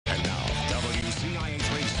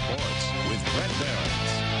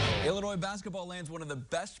Illinois basketball lands one of the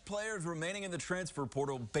best players remaining in the transfer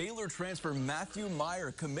portal. Baylor transfer Matthew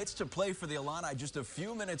Meyer commits to play for the Illini just a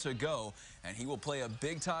few minutes ago, and he will play a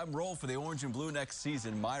big-time role for the Orange and Blue next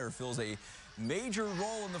season. Meyer fills a major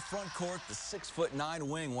role in the front court. The 6'9"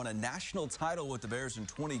 wing won a national title with the Bears in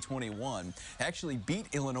 2021. Actually beat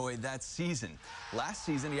Illinois that season. Last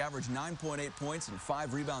season, he averaged 9.8 points and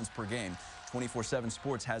 5 rebounds per game. 24/7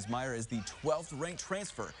 Sports has Meyer as the 12th ranked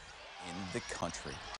transfer in the country.